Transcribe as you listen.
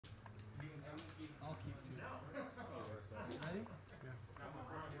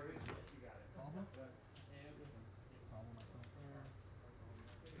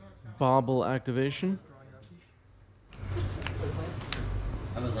Bobble activation.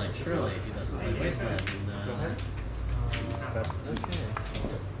 I was like, surely if he doesn't play Wasteland, okay.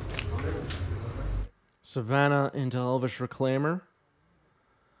 Savannah into Elvish Reclaimer.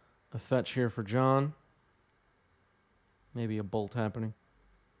 A fetch here for John. Maybe a bolt happening.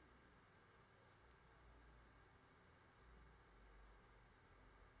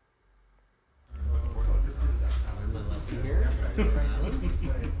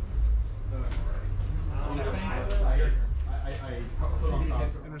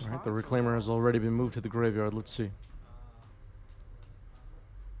 Alright, the Reclaimer has already been moved to the graveyard. Let's see.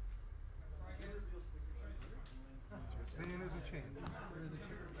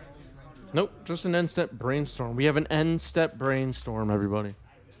 Nope, just an end-step brainstorm. We have an end-step brainstorm, everybody.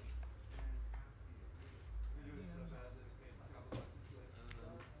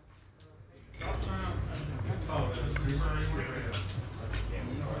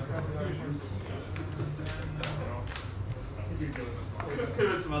 Could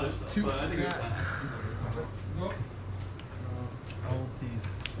have some other stuff, but I think it's fine.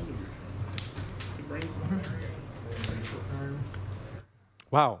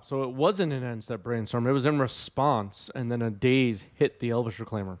 Wow, so it wasn't an end-step brainstorm. It was in response, and then a daze hit the Elvish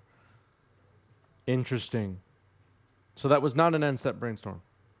Reclaimer. Interesting. So that was not an end-step brainstorm.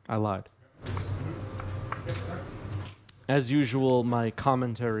 I lied. As usual, my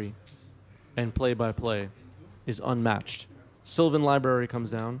commentary and play-by-play is unmatched. Sylvan Library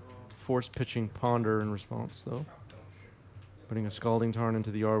comes down. Force pitching Ponder in response, though. Putting a Scalding Tarn into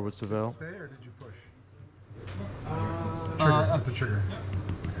the yard with Savell. Stay or did you push? Up the trigger.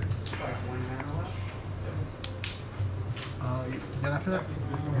 Then after that?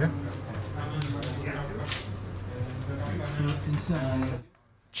 Yeah.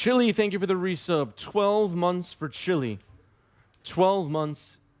 Chili, thank you for the resub. 12 months for Chili. 12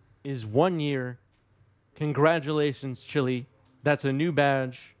 months is 1 year. Congratulations, Chili. That's a new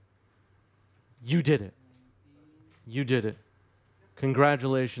badge. You did it. You did it.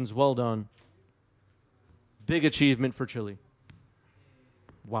 Congratulations. Well done. Big achievement for Chili.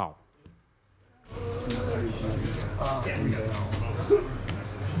 Wow.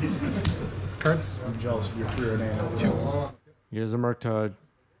 Cards? I'm jealous of your career name. 2. Here's a Murktide.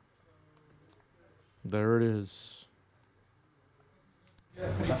 There it is.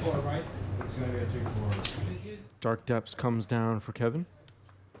 Dark Depths comes down for Kevin.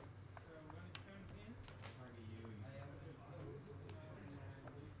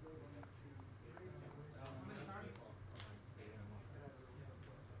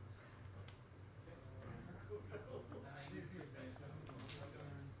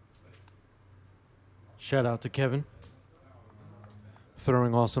 Shout out to Kevin.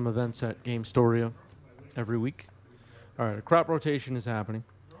 Throwing awesome events at Game Storia every week. All right, a crop rotation is happening.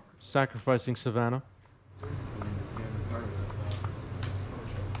 Sacrificing Savannah.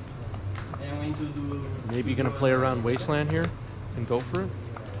 Maybe going to play around Wasteland here and go for it.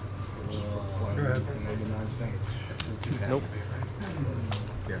 Go ahead. Nope.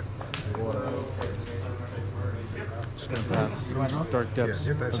 Yeah. Just going to pass. Dark Depths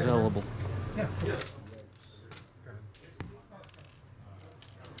hit that available. Yeah.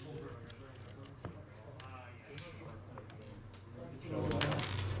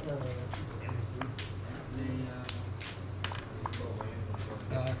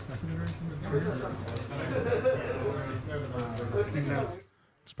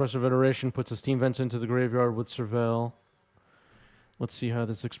 Expressive Iteration puts a Steam Vents into the graveyard with Surveil. Let's see how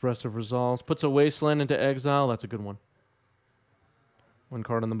this Expressive resolves. Puts a Wasteland into exile. That's a good one. One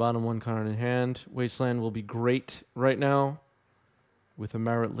card on the bottom, one card in hand. Wasteland will be great right now with a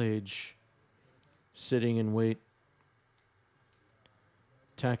Marit Lage sitting in wait.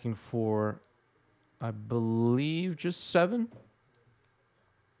 Attacking for, I believe, just 7?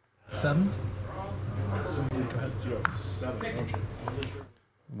 7?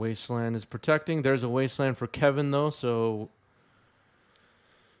 Wasteland is protecting. There's a Wasteland for Kevin, though, so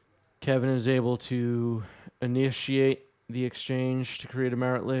Kevin is able to initiate the exchange to create a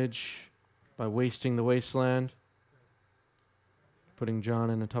Marit Lage by wasting the Wasteland, putting John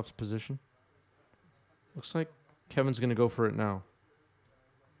in a tough position. Looks like Kevin's going to go for it now.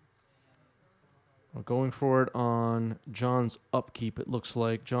 Well, going for it on John's upkeep, it looks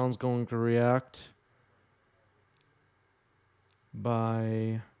like. John's going to react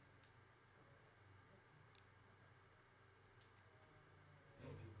by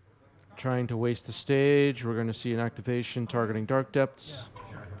trying to waste the stage. We're going to see an activation targeting Dark Depths.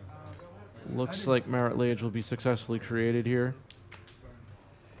 Looks like Marit Lage will be successfully created here.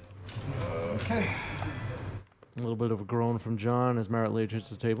 Okay. A little bit of a groan from John as Marit Lage hits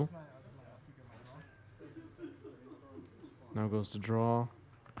the table. Now goes to draw.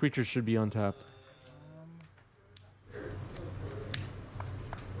 Creatures should be untapped.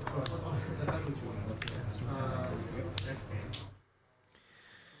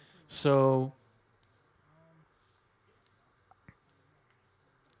 So,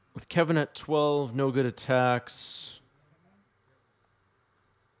 with Kevin at 12, no good attacks.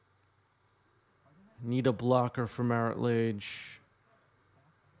 Need a blocker for Marit Lage.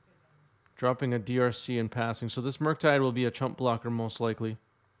 Dropping a DRC and passing. So this Murktide will be a chump blocker most likely.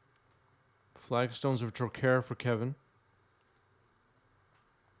 Flagstones of Trocaire for Kevin,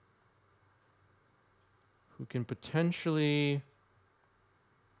 who can potentially...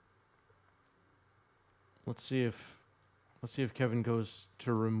 Let's see if Kevin goes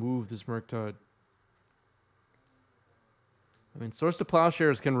to remove this Murktide. I mean, Source to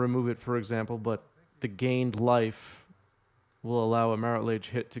Plowshares can remove it, for example, but the gained life will allow a Marit Lage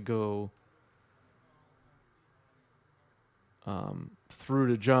hit to go through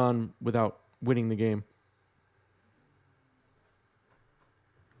to John without winning the game.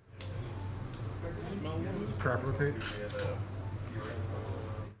 Crop rotate.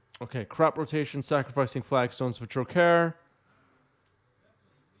 Okay, crop rotation, sacrificing flagstones for Trocaire.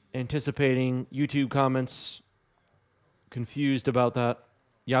 Anticipating YouTube comments. Confused about that.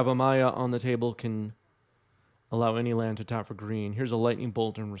 Yavimaya on the table can allow any land to tap for green. Here's a lightning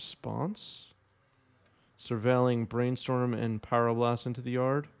bolt in response. Surveilling Brainstorm and Pyroblast into the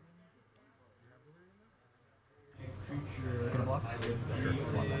yard.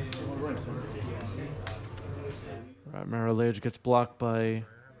 Right, Marit Lage gets blocked by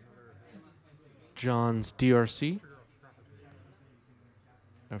John's DRC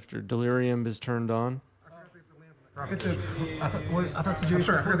after Delirium is turned on. I thought I'm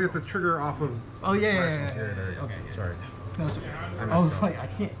sorry, I forgot to get the trigger off of. Oh yeah. There you go. Okay. Sorry. No, it's okay. I I was messed up. like, I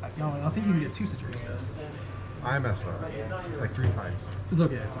can't. No, I think you can get 2 situations. I messed up like 3 times. It's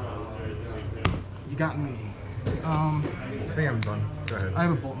okay. You got me. I think I'm done. Go ahead. I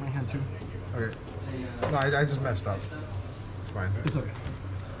have a bolt in my hand too. Okay. No, I just messed up. It's fine. It's okay.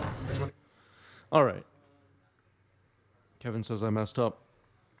 All right. Kevin says I messed up.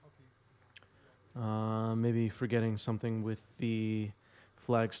 Maybe forgetting something with the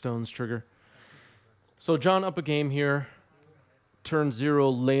flagstones trigger. So John up a game here. Turn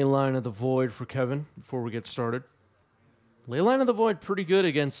 0, Leyline of the Void for Kevin before we get started. Leyline of the Void pretty good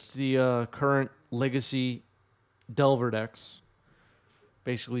against the current Legacy Delver decks.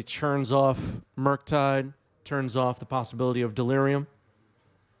 Basically turns off Murktide, turns off the possibility of Delirium.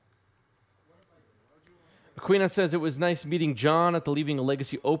 Aquina says, it was nice meeting John at the Leaving a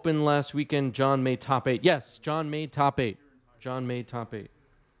Legacy Open last weekend. John made top 8. Yes, John made top 8. John made top 8.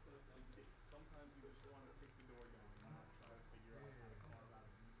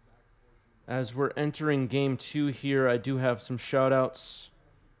 As we're entering game 2 here, I do have some shout-outs.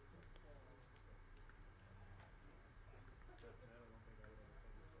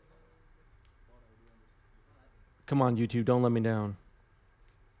 Come on, YouTube, don't let me down.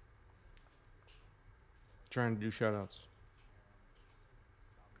 Trying to do shout-outs.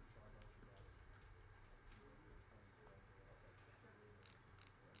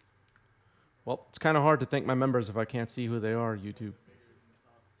 Well, it's kind of hard to thank my members if I can't see who they are, YouTube.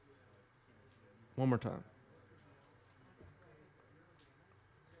 One more time.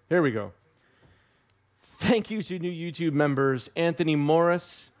 Here we go. Thank you to new YouTube members Anthony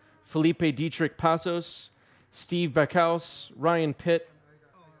Morris, Felipe Dietrich Passos, Steve Backhaus, Ryan Pitt.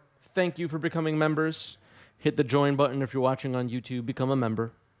 Thank you for becoming members. Hit the join button if you're watching on YouTube. Become a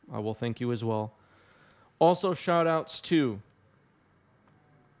member. I will thank you as well. Also, shout outs to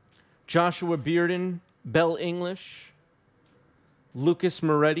Joshua Bearden, Bell English, Lucas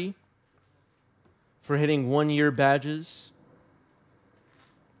Moretti for hitting 1-year badges.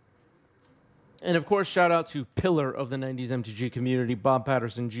 And of course, shout out to pillar of the 90s MTG community, Bob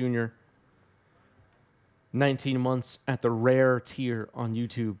Patterson Jr. 19 months at the rare tier on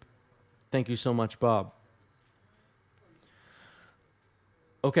YouTube. Thank you so much, Bob.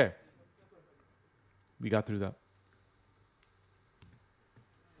 Okay. We got through that.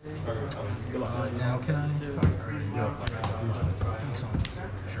 Now can I?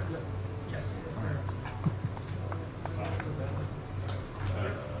 Sure.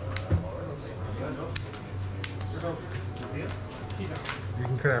 You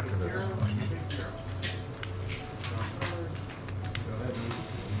can cut after this.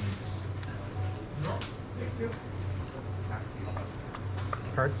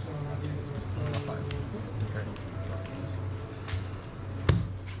 Cards? 5. Okay.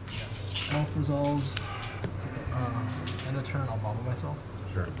 Elf resolves. End of turn, I'll bobble myself.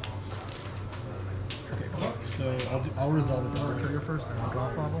 Sure. Okay, cool. So I'll resolve the Delver trigger first, then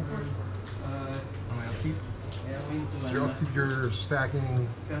resolve problem. On my upkeep. So your upkeep, you're stacking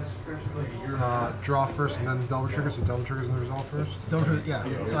draw first and then Delver trigger, so Delver triggers and the resolve first? Delver, yeah.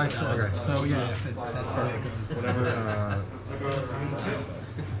 So I saw. Okay. So yeah, that's the way it goes. Whatever.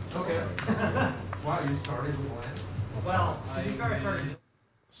 Okay. Wow, you started with land? Well, you guys started.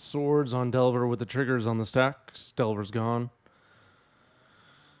 Swords on Delver with the triggers on the stack. Delver's gone.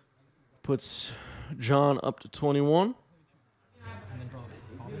 Puts John up to 21. And then draw.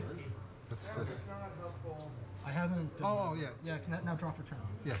 That's this. I haven't. Oh, yeah. Yeah, can that now draw for turn?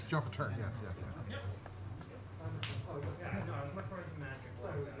 Yes, draw for turn. Yes, yeah.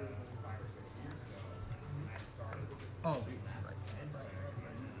 Oh.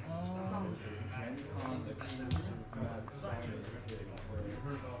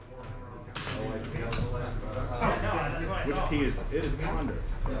 Which key is it? It is Ponder.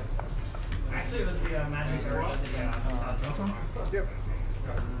 Actually, with the magic version, yeah. This one? Yep.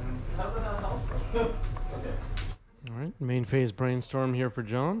 All right, main phase brainstorm here for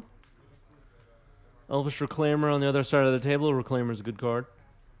John. Elvish Reclaimer on the other side of the table. Reclaimer's a good card.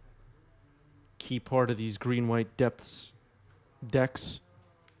 Key part of these green-white depths decks.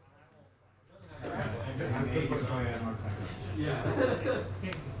 Yeah.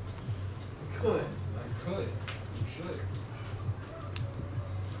 Could. Could. Should.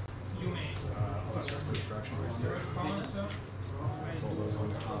 You may.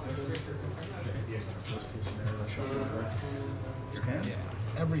 Yeah.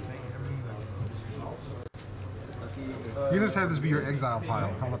 Everything. You just have this be your exile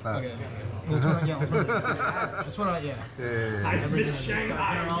pile. How about that? Okay. That's what I, yeah. Yeah. I've been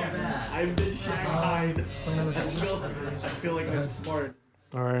Shanghai. I've been Shanghai. Play another Delver. I feel like I'm smart.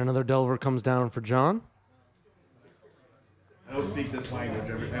 All right, another Delver comes down for John. I don't speak this language.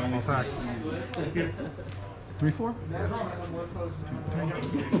 I only Attack. 3/4.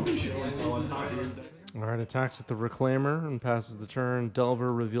 All right, attacks with the Reclaimer and passes the turn.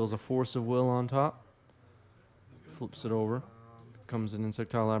 Delver reveals a Force of Will on top. Flips it over. Becomes an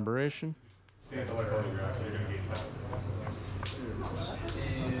Insectile Aberration. You shuffle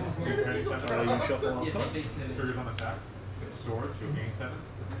on top. Triggers on attack. Sword, so gain 7.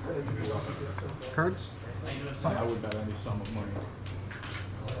 Cards? I would bet any sum of money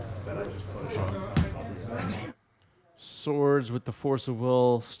that I just push. Swords with the Force of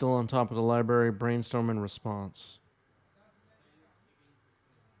Will still on top of the library. Brainstorm and response.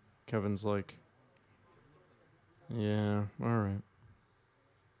 Kevin's like, yeah, all right.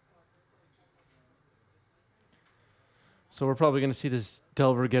 So we're probably going to see this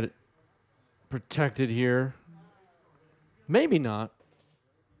Delver get it protected here. Maybe not.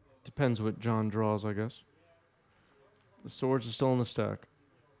 Depends what John draws, I guess. The swords are still in the stack.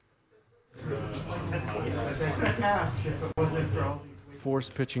 Force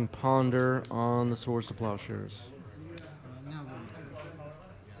pitching Ponder on the Swords to Plowshares.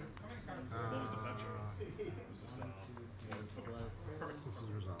 This is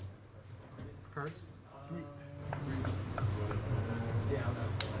resolved. Cards?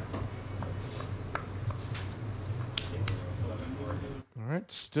 All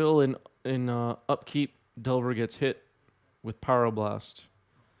right, still in upkeep. Delver gets hit with Pyroblast.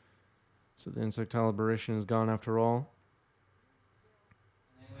 So the Insectile Aberration is gone after all.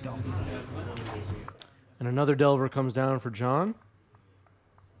 And another Delver comes down for John.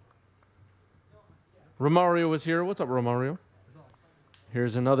 Romario was here. What's up, Romario?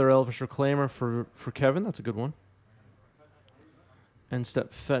 Here's another Elvish Reclaimer for Kevin. That's a good one. End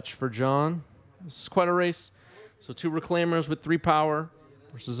step fetch for John. This is quite a race. So 2 Reclaimers with 3 power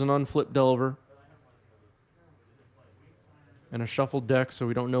versus an unflipped Delver. And a shuffled deck, so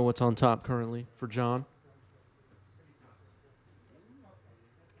we don't know what's on top currently for John.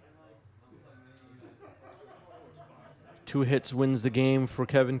 Two hits wins the game for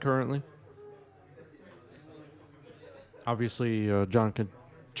Kevin currently. Obviously, John can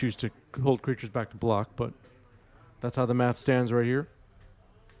choose to hold creatures back to block, but that's how the math stands right here.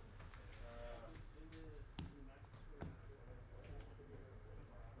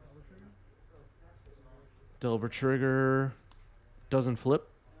 Delver trigger doesn't flip.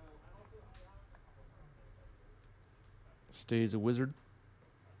 Stays a wizard.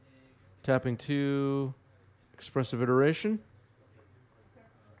 Tapping 2, expressive iteration.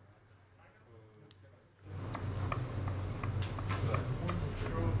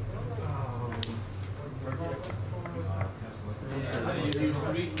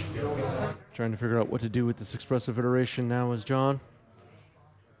 Trying to figure out what to do with this expressive iteration now is John.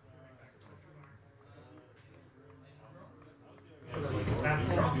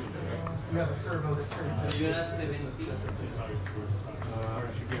 doing that 17?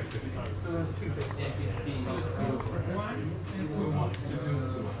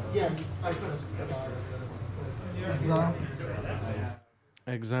 Yeah, I could Exile.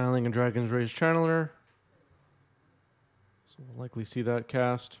 Exiling a Dragon's Rage Channeler. So we'll likely see that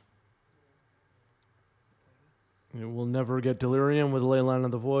cast. We'll never get Delirium with Leyline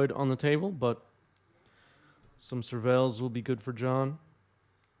of the Void on the table, but some Surveils will be good for John.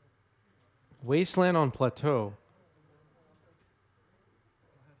 Wasteland on Plateau.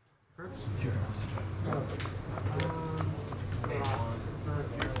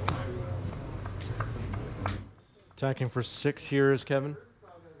 Attacking for 6 here is Kevin.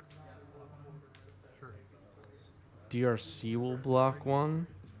 DRC will block 1.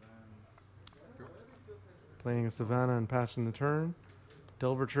 Playing a Savannah and passing the turn.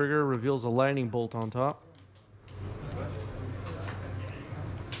 Delver Trigger reveals a lightning bolt on top.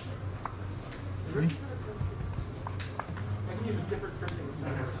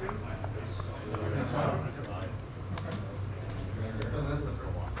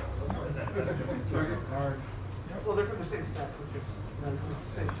 Well, they're from the same set, which is the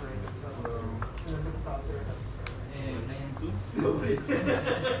same frame. So, and then the top there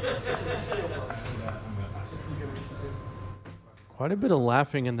Quite a bit of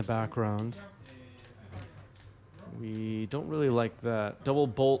laughing in the background. We don't really like that. Double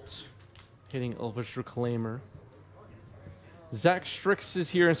Bolt hitting Elvish Reclaimer. Zach Strix is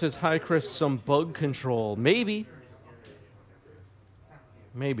here and says, hi, Chris, some bug control. Maybe.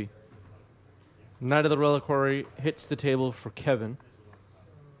 Maybe. Knight of the Reliquary hits the table for Kevin.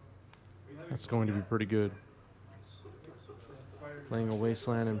 That's going to be pretty good. Playing a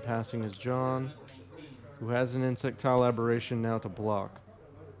Wasteland and passing is John, who has an Insectile Aberration now to block.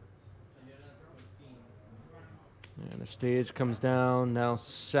 And the stage comes down, now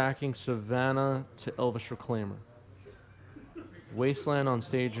sacking Savannah to Elvish Reclaimer. Wasteland on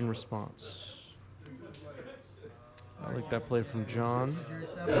stage in response. I like that play from John.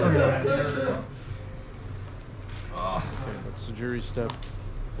 Okay, but Sajiri step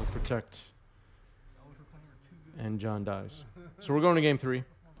will protect. And John dies. So we're going to game 3.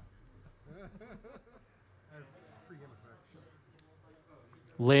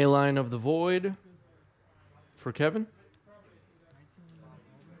 Leyline of the Void for Kevin.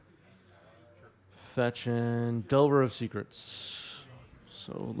 Fetch and Delver of Secrets.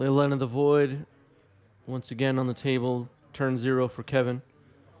 So Leyline of the Void once again on the table. Turn 0 for Kevin.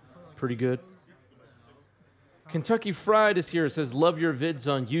 Pretty good. Kentucky Fried is here. It says, love your vids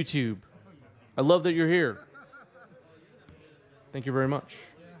on YouTube. I love that you're here. Thank you very much.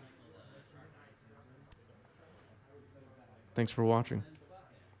 Thanks for watching.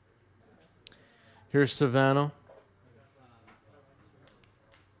 Here's Savannah.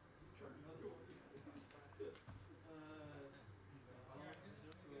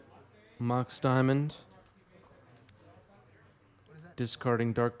 Mox Diamond.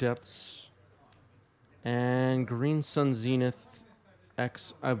 Discarding Dark Depths. And Green Sun Zenith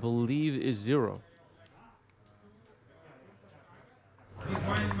X, I believe, is 0.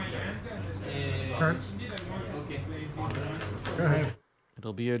 Cards. Go ahead.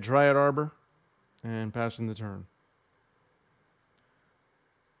 It'll be a Dryad Arbor and passing the turn.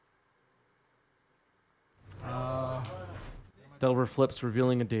 Delver flips,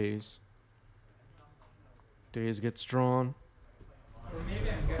 revealing a Daze. Daze gets drawn.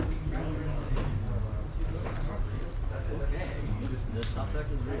 This top deck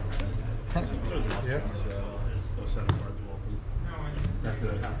is real. Yeah. Those set of cards will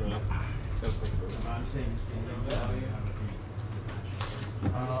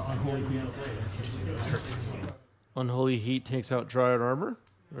Unholy Heat. Unholy Heat takes out Dryad Arbor.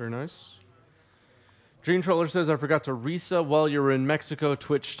 Very nice. Dream Troller says, I forgot to resub while you were in Mexico.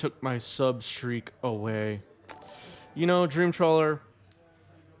 Twitch took my sub streak away. You know, Dream Troller,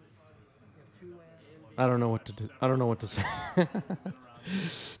 I don't know what to do. I don't know what to say.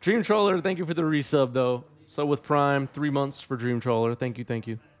 Dream Troller, thank you for the resub, though. So with Prime, 3 months for Dream Troller. Thank you, thank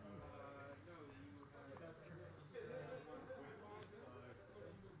you.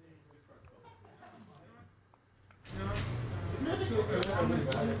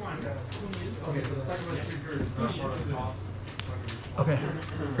 Okay.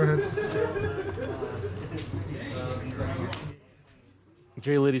 Go ahead.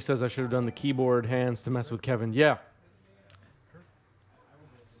 Jay Liddy says I should have done the keyboard hands to mess with Kevin. Yeah.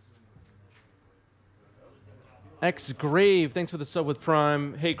 X Grave, thanks for the sub with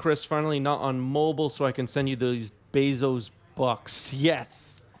Prime. Hey Chris, finally not on mobile so I can send you these Bezos bucks.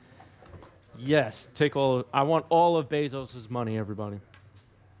 Yes. Yes, take all. I want all of Bezos' money, everybody.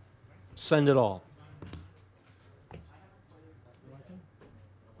 Send it all.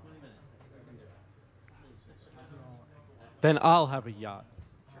 Then I'll have a yacht.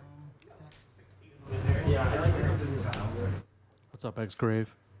 What's up,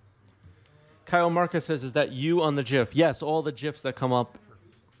 X-Grave? Kyle Marcus says, is that you on the GIF? Yes, all the GIFs that come up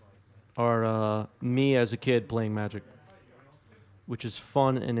are me as a kid playing Magic, which is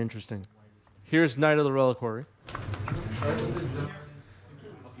fun and interesting. Here's Knight of the Reliquary.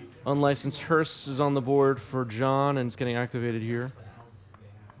 Unlicensed Hearse is on the board for John, and it's getting activated here.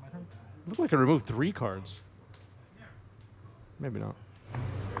 Looked like I removed 3 cards. Maybe not.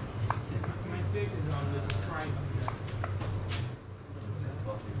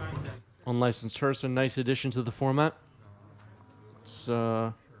 Unlicensed Hearse, a nice addition to the format. It's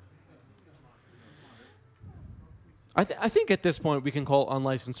I think at this point we can call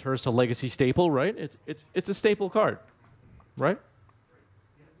Unlicensed Hearse a legacy staple, right? It's a staple card, right?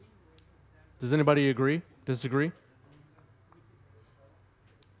 Does anybody agree? Disagree?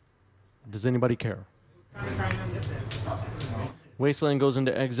 Does anybody care? Wasteland goes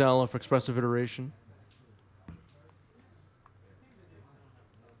into exile for expressive iteration.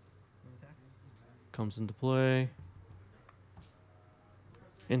 Comes into play.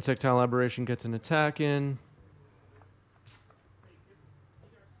 Insectile Aberration gets an attack in.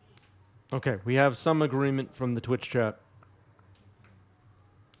 Okay, we have some agreement from the Twitch chat.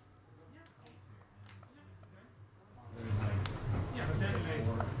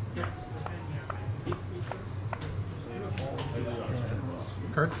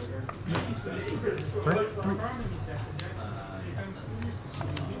 Cards? Sorry?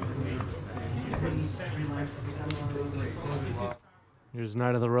 Here's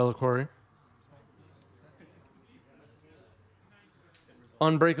Knight of the Reliquary.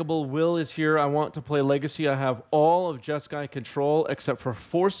 Unbreakable Will is here. I want to play Legacy. I have all of Jeskai control except for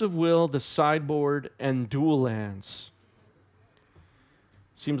Force of Will, the sideboard, and dual lands.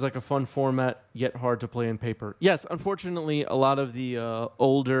 Seems like a fun format, yet hard to play in paper. Yes, unfortunately, a lot of the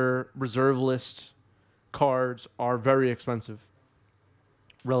older reserve list cards are very expensive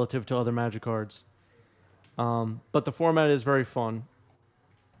relative to other Magic cards. But the format is very fun.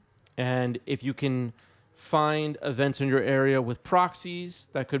 And if you can find events in your area with proxies,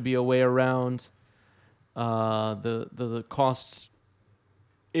 that could be a way around the costs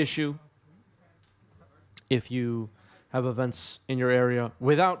issue. If you have events in your area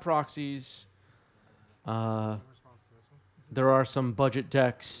without proxies, there are some budget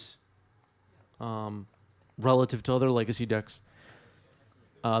decks relative to other legacy decks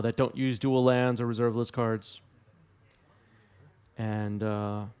that don't use dual lands or reserve list cards. And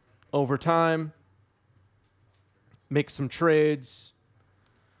over time, make some trades,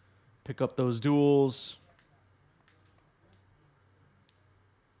 pick up those duels.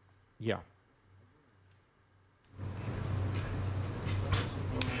 Yeah.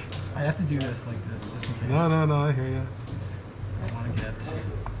 I have to do this like this just in case. No, I hear you. I want to get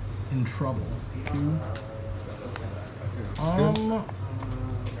in trouble.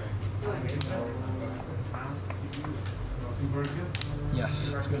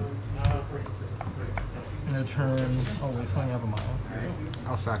 Yes, it's good. I'm gonna turn. Oh wait, so I have a mile.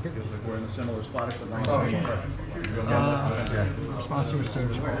 I'll sack it. We're in a similar spot except I'm Response to a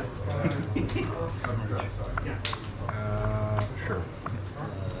surge ball. Sure.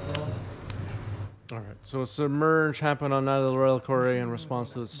 All right. So a submerge happened on Knight of the Reliquary in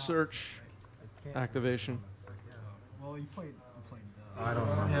response to the search activation. Well, you played. I don't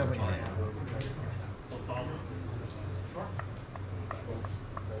remember. Yeah, but yeah.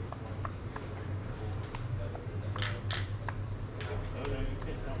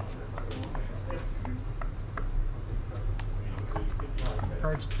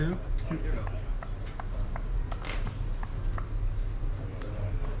 Cards 2.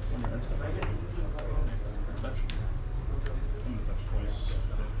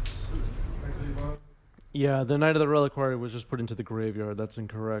 Yeah, the Knight of the Reliquary was just put into the graveyard. That's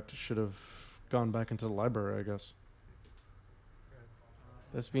incorrect. Should have gone back into the library, I guess.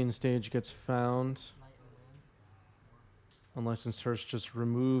 Thespian Stage gets found. Unlicensed Search just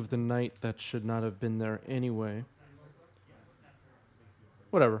remove the knight that should not have been there anyway.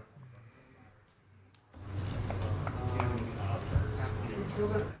 Whatever.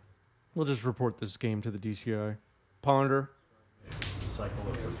 We'll just report this game to the DCI. Ponder. cycle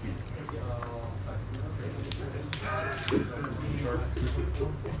of repeat.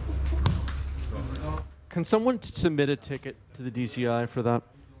 Can someone submit a ticket to the DCI for that?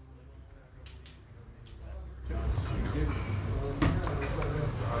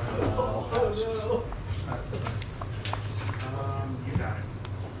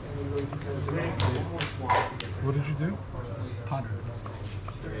 What did you do? 100.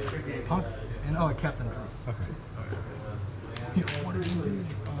 Huh? And oh, Captain Drew. Okay. Here, what did you do?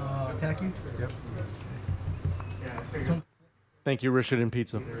 Attack you? Yep. So, Thank you, Richard and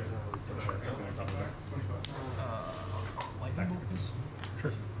Pizza. lightning bolt, please.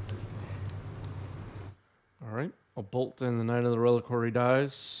 Sure. All right. A bolt and the Knight of the Reliquary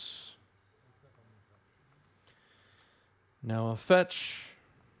dies. Now a fetch.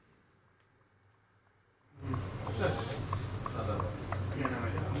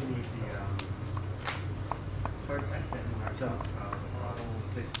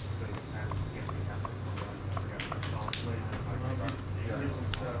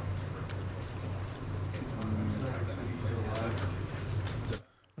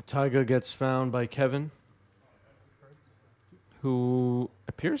 A Taiga gets found by Kevin, who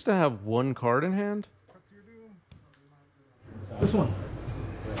appears to have one card in hand. This one.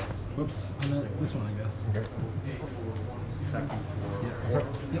 Whoops. I meant this one, I guess. Okay.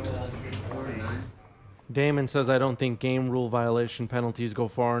 Yep. Damon says, I don't think game rule violation penalties go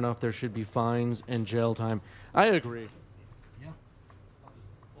far enough. There should be fines and jail time. I agree. Yeah.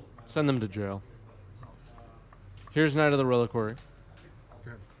 Send them to jail. Here's Knight of the Reliquary.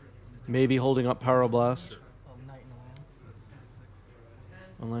 Okay. Maybe holding up Pyroblast. Knight in the land. So it's 6.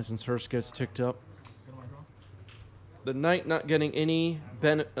 Unlicensed Hearse gets ticked up. Go to my draw. The Knight not getting any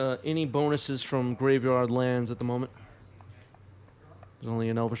bonuses from graveyard lands at the moment. There's only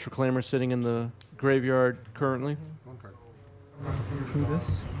an Elvish Reclaimer sitting in the graveyard currently. One card. Who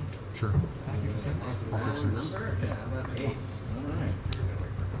this? Sure. Attack you for 6. I'll take 6.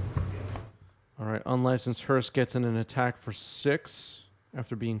 All right, Unlicensed Hearse gets in an attack for 6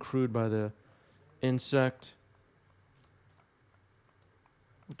 after being crewed by the insect.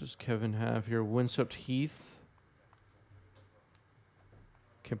 What does Kevin have here? Windswept Heath.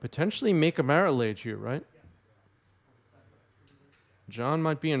 Can potentially make a Marit Lage here, right? John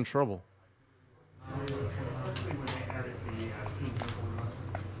might be in trouble.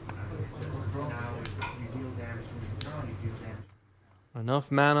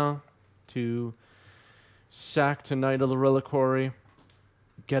 Enough mana to sack to Knight of the Reliquary,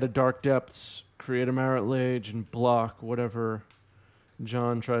 get a Dark Depths, create a Marit Lage, and block whatever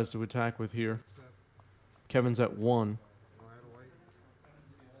John tries to attack with here. Kevin's at 1.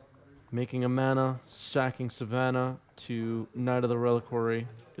 Making a mana, sacking Savannah to Knight of the Reliquary.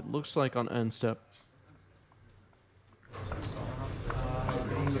 It looks like on end step.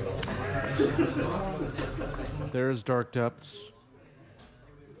 There's Dark Depths.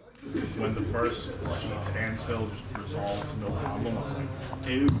 When the first sheet standstill just resolved, no problem. I was like,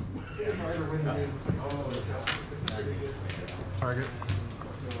 ew. Target.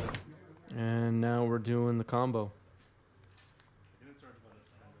 And now we're doing the combo.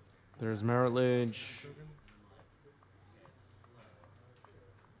 There's Marit Lage.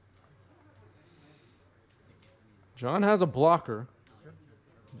 John has a blocker.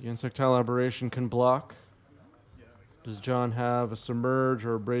 The Insectile Aberration can block. Does John have a Submerge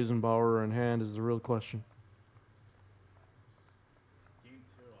or a Brazen Bower in hand is the real question.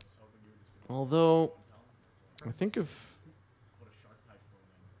 Although, I think if...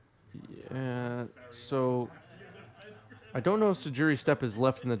 Yeah, so... I don't know if Sajiri Step is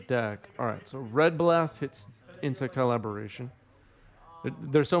left in the deck. Alright, so Red Blast hits Insectile Aberration.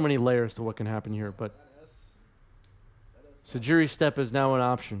 There's so many layers to what can happen here, but... Sajiri Step is now an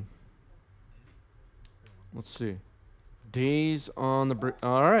option. Let's see. Days on the...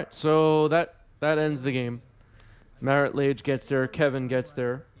 Alright, so that ends the game. Marit Lage gets there. Kevin gets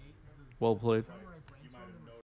there. Well played.